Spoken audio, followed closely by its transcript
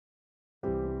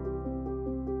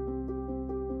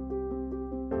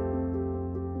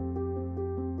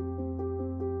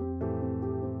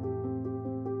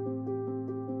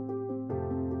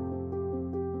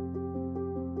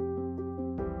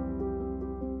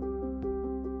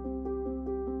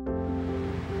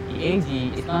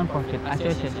EAGE is a non-profit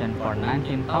association for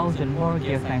 19,000 more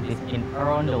geoscientists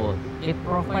around the world. It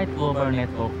provides global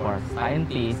network for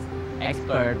scientists,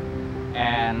 experts,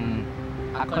 and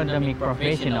academic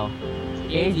professionals.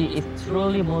 EAGE is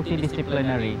truly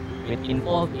multidisciplinary, which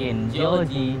involved in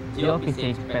geology,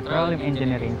 geophysics, petroleum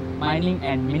engineering, mining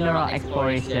and mineral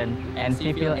exploration, and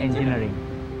civil engineering.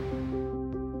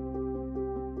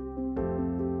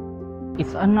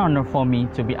 It's an honor for me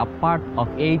to be a part of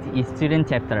EAGE student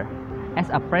chapter. As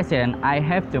a president, I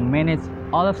have to manage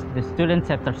all of the student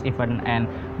chapters events and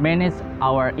manage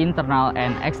our internal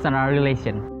and external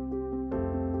relations.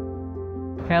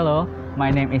 Hello, my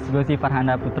name is Gosi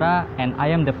Farhanda Putra and I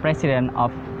am the president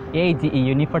of EAGE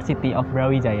University of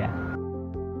Brawijaya.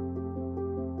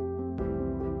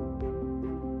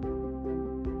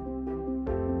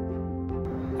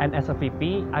 And as a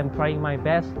VP, I'm trying my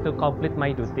best to complete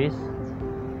my duties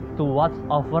to watch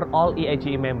over all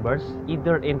EAGE members,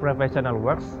 either in professional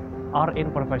works or in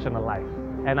professional life.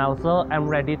 And also, I'm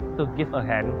ready to give a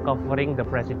hand covering the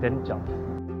president job.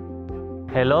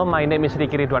 Hello, my name is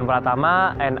Riki Ridwan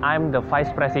Pratama, and I'm the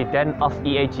Vice President of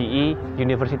EAGE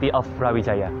University of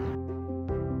Brawijaya.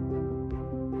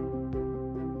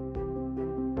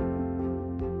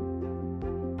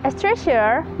 As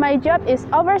treasurer, my job is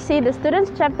oversee the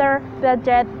students' chapter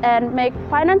budget and make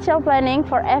financial planning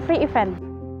for every event.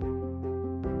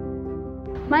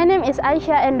 My name is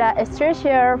Aisyah Enda, as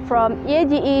treasurer from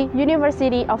EAGE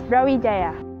University of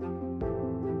Brawijaya.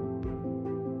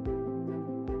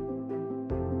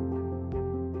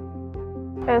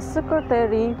 As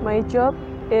secretary, my job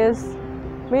is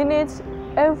manage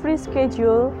every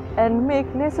schedule and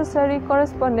make necessary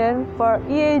correspondence for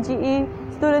EAGE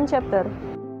student chapter.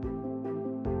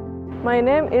 My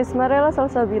name is Marela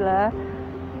Salsabila,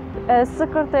 as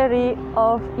secretary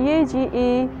of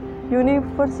EAGE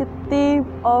University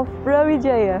of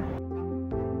Brawijaya.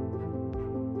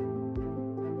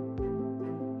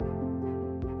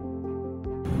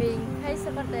 Being High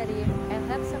Secretary and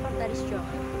Head Secretary's job,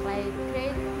 like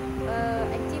create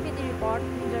activity report,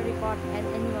 user report, and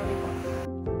annual report.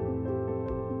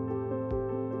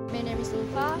 My name is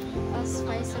Ulfa, as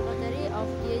Vice Secretary of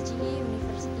EAGE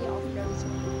University of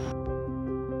Brawijaya.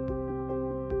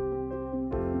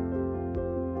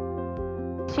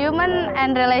 Human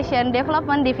and Relation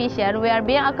Development Division, we are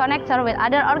being a connector with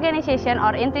other organizations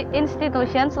or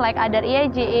institutions like other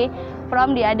EAGE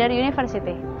from the other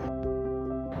university.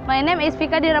 My name is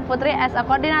Vika Dira Putri, as a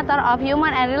coordinator of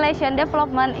Human and Relation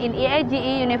Development in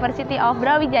EAGE University of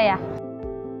Brawijaya.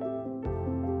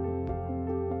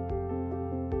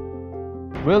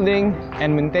 Building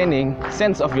and maintaining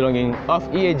sense of belonging of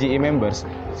EAGE members,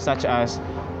 such as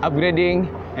upgrading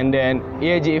and then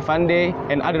EAGE Fund Day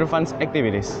and other funds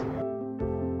activities.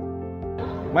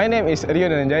 My name is Rio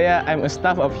Dananjaya. I'm a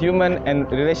staff of Human and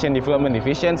Relation Development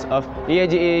Divisions of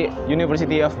EAGE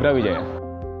University of Brawijaya.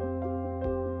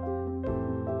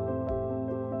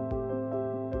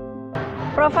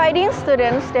 Providing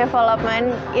students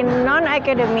development in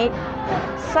non-academic,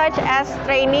 such as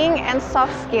training and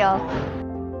soft skill.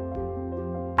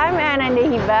 I'm Ananda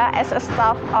Hiba, as a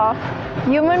staff of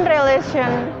Human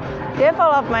Relation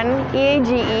Development,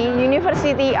 EAGE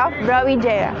University of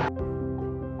Brawijaya.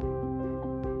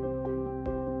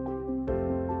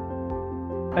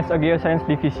 As a geoscience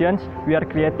division, we are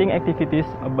creating activities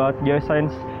about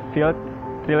geoscience field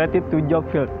related to job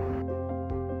field.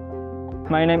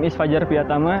 My name is Fajar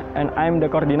Priyatama and I'm the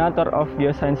coordinator of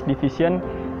Geoscience Division,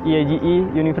 EAGE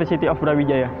University of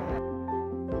Brawijaya.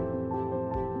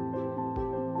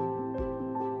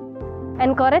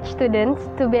 Encourage students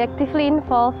to be actively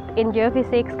involved in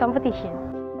geophysics competition.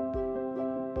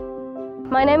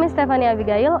 My name is Stephanie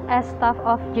Abigail, as staff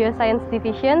of Geoscience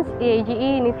Divisions, EAGE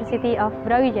University of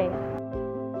Brawijaya.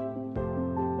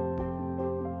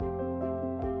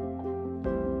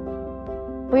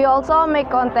 We also make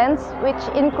contents which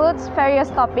includes various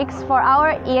topics for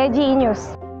our EAGE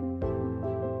news.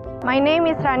 My name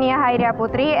is Rania Hairia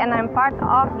Putri and I'm part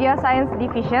of Geoscience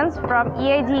Divisions from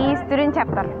EAGE student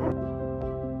chapter.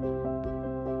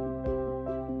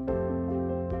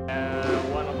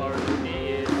 One of our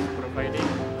duty is providing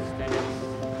students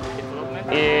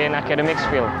development In academics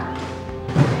field.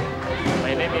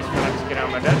 My name is Francisco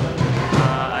Ramadan.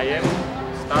 I am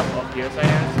staff of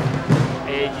Geoscience,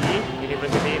 EAGE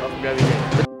University of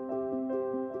Brawijaya.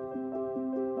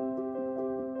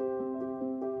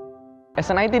 As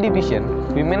an IT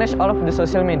division, we manage all of the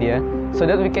social media so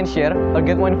that we can share or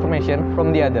get more information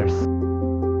from the others.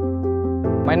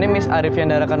 My name is Arifyan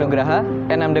Daraka Nugraha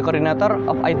and I'm the coordinator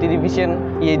of IT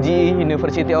division EAGE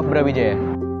University of Brawijaya.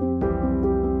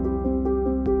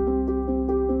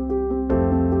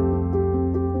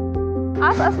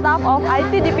 As a staff of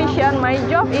IT division, my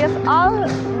job is all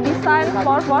design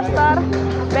for poster,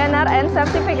 banner, and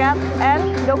certificate,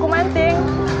 and documenting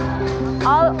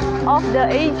all of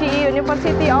the AGE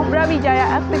University of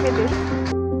Brawijaya activities.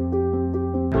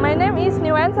 My name is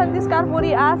Niwen Santis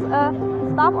Karpuri as a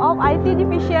staff of IT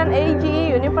division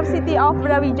AGE University of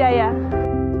Brawijaya.